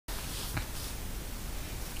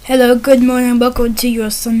Hello, good morning, welcome to your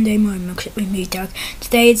Sunday morning milkshake with me, Doug.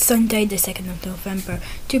 Today is Sunday, the 2nd of November,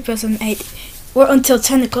 2008. We're until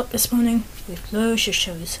 10 o'clock this morning with loads of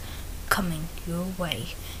shows coming your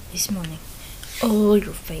way this morning. All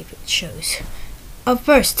your favourite shows. Up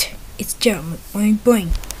first, it's Jeremy Boing Boing.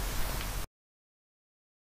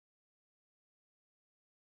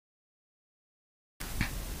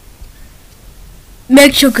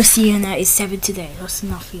 Make sure Christina is 7 today. That's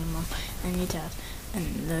enough for your mum and your dad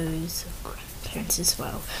and loads of grandparents as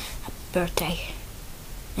well. Happy birthday.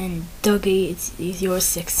 And Dougie, it's your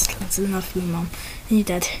 6th. That's enough for your mum and your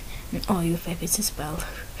dad and all your favourites as well.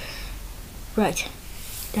 Right,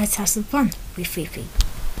 let's have some fun with Fifi.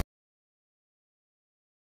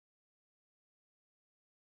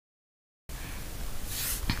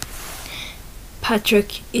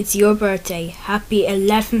 Patrick, it's your birthday. Happy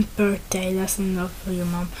 11th birthday. That's enough for your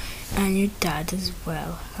mum and your dad as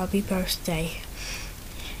well. Happy birthday.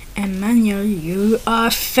 Emmanuel, you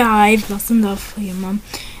are 5. That's enough for your mum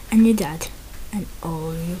and your dad and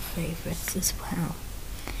all your favourites as well.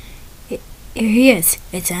 Here he is.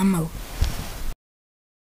 It's Elmo.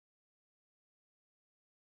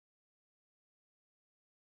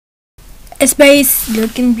 Space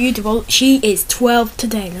looking beautiful. She is 12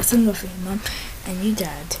 today. That's enough for your mum and your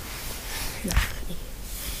dad. Lovely.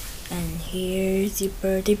 And here's your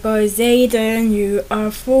birthday boy Zayden. You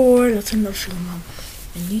are 4. That's enough for your mum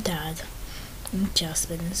and your dad and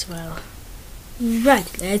Jasmine as well.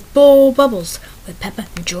 Right, let's blow bubbles with Peppa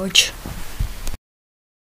and George.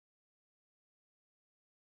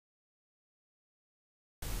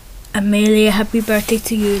 Amelia, happy birthday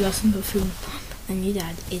to you. That's enough for your mum and your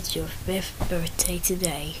dad. It's your 5th birthday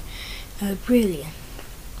today. Brilliant.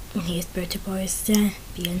 And here's birthday boy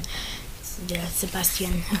Sebastian.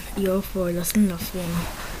 Sebastian, you're 4. That's enough for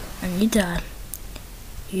him and your dad.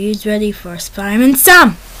 Who's ready for Spider-Man?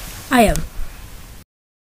 Sam! I am.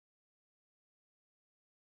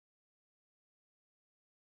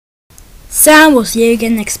 Sam, we'll see you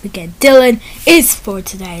again next weekend. Dylan is 4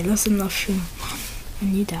 today. That's enough for you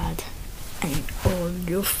and your dad and all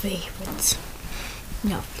your favourites.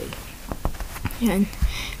 Lovely. And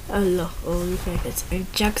I love all your favourites. And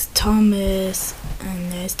Jack's Thomas.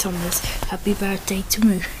 And there's Thomas. Happy birthday to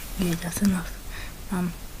me. Yeah, that's enough.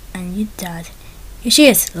 Mum and your dad. Here she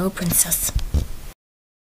is, little princess.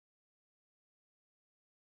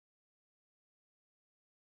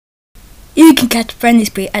 You can catch Friendly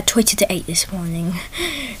Spree at 20 to 8 this morning.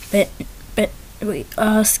 But we're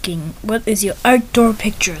asking, what is your outdoor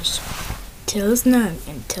pictures? Tell us now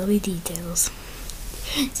and tell me details.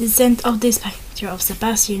 The sent of this picture of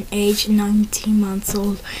Sebastian, age 19 months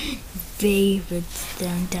old, favourites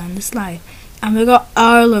down the slide. And we got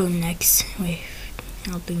Arlo next with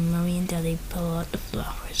helping Mummy and Daddy pull out the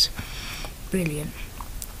flowers. Brilliant.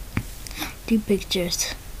 2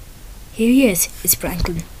 pictures. Here he is, it's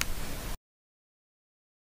Franklin.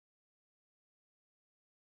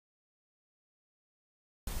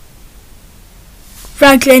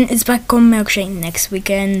 Franklin is back on Milkshake next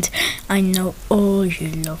weekend. I know all you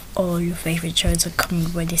love all your favourite shows are coming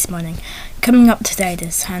away this morning. Coming up today,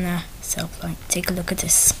 there's Hannah Selflight. Take a look at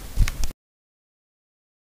this.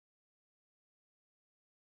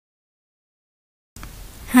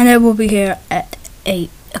 Hannah will be here at 8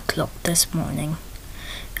 o'clock this morning.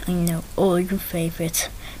 I know all your favourites.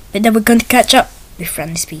 But then we're going to catch up with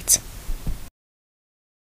Friendly Speeds.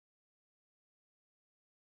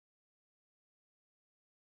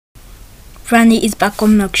 Franny is back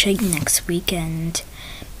on Milkshake next weekend.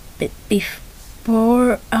 But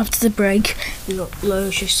after the break, we got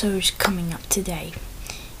loads of shows coming up today.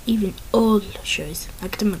 Even old shows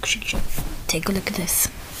like the Milkshake Show. Take a look at this.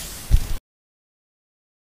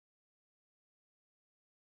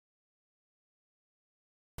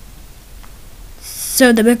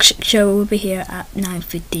 So the Milkshake Show will be here at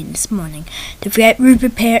 9:15 this morning. Don't forget Ruby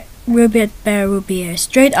Bear will be here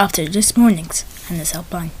straight after this morning's Hannah's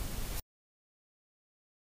Helpline.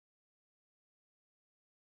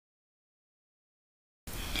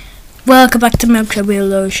 Welcome back to Milkshake. We have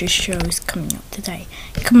loads of shows coming up today.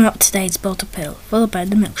 Coming up today is Bottle Pill, followed by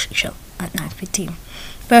the Milkshake Show at 9:15.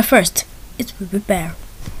 But first, it's Ruby Bear.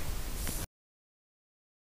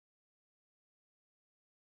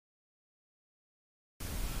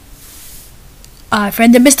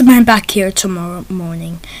 Friend and Mr. Man back here tomorrow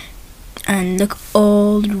morning. And look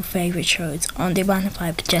all your favourite shows on Demand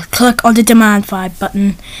 5. Just click on the Demand 5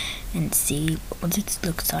 button and see what it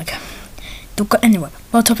looks like. Don't go anywhere.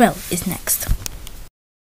 Bottle Pill is next.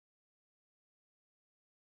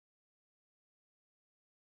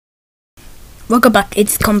 Welcome back.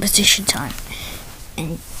 It's competition time.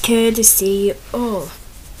 And courtesy of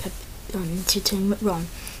on Entertainment Ron.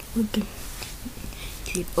 We'll give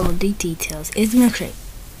you all the details. It's milkshake.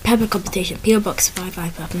 Pepper competition. PO Box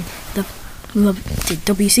 55 love to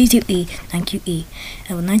WC2E. Thank you, E.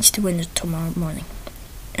 I will announce the winners tomorrow morning.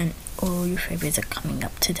 And all your favourites are coming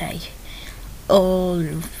up today. All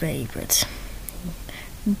your favourites.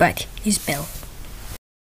 Right, here's Bill.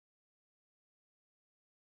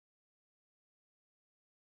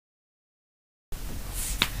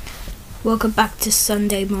 Welcome back to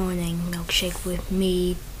Sunday morning milkshake with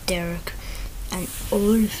me, Derek, and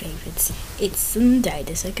all your favourites. It's Sunday,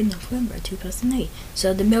 the 2nd of November 2008,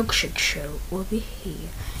 so the milkshake show will be here.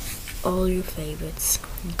 All your favourites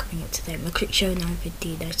coming up today. Milkshake show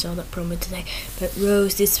 9:15. I saw that promo today. But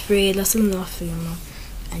Rose is free. Lots of love for your mom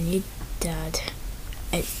and your dad.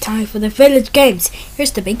 It's time for the village games.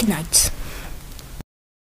 Here's the big nights.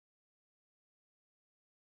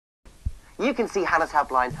 You can see Hannah's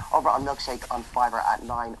helpline over on Milkshake on Fiverr at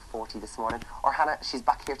 9:40 this morning. Or Hannah, she's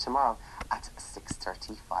back here tomorrow at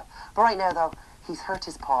 6:35. But right now, though, he's hurt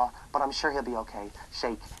his paw, but I'm sure he'll be okay.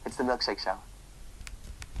 Shake, it's the Milkshake Show.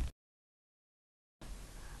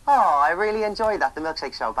 Oh, I really enjoyed that. The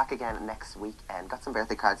Milkshake Show back again next weekend. Got some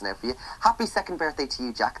birthday cards now for you. Happy 2nd birthday to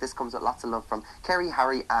you, Jack. This comes with lots of love from Kerry,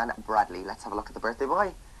 Harry and Bradley. Let's have a look at the birthday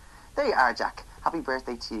boy. There you are, Jack. Happy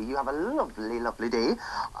birthday to you. You have a lovely, lovely day.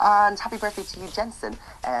 And happy birthday to you, Jensen.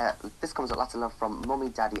 This comes with lots of love from Mummy,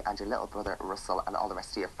 Daddy and your little brother, Russell, and all the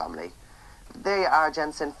rest of your family. There you are,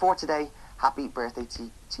 Jensen, for today. Happy birthday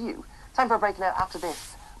to you. Time for a break now. After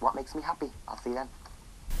this, what makes me happy? I'll see you then.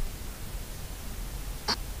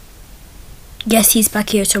 Yes, he's back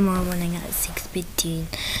here tomorrow morning at 6:15.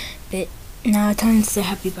 But now time to say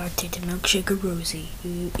happy birthday to Milkshaker Rosie,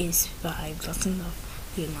 who is 5. Lots of love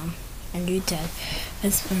for your mum and your dad,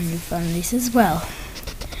 as well as your families as well.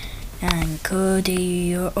 And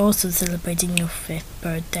Cody, you're also celebrating your 5th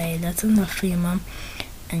birthday. Lots of love for your mum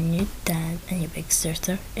and your dad and your big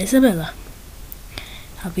sister Isabella.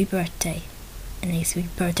 Happy birthday, and a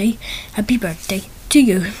sweet birthday. Happy birthday to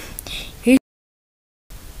you.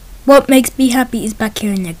 What makes me happy is back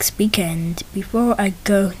here next weekend. Before I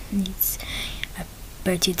go, it's a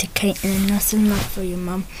birthday to Caitlin and lots of love for your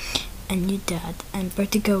mum and your dad. And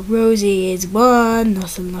birthday girl Rosie is 1.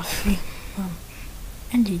 Lots of love for your mum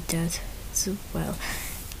and your dad as well.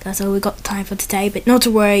 That's all we got time for today, but not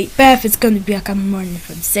to worry, Beth is going to be back on the morning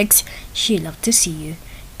from 6. She'd love to see you.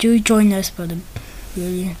 Do join us for the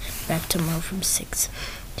brilliant Beth tomorrow from 6.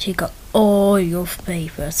 She got all your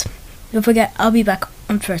favourites. Don't forget, I'll be back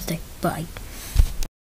on Thursday. Bye.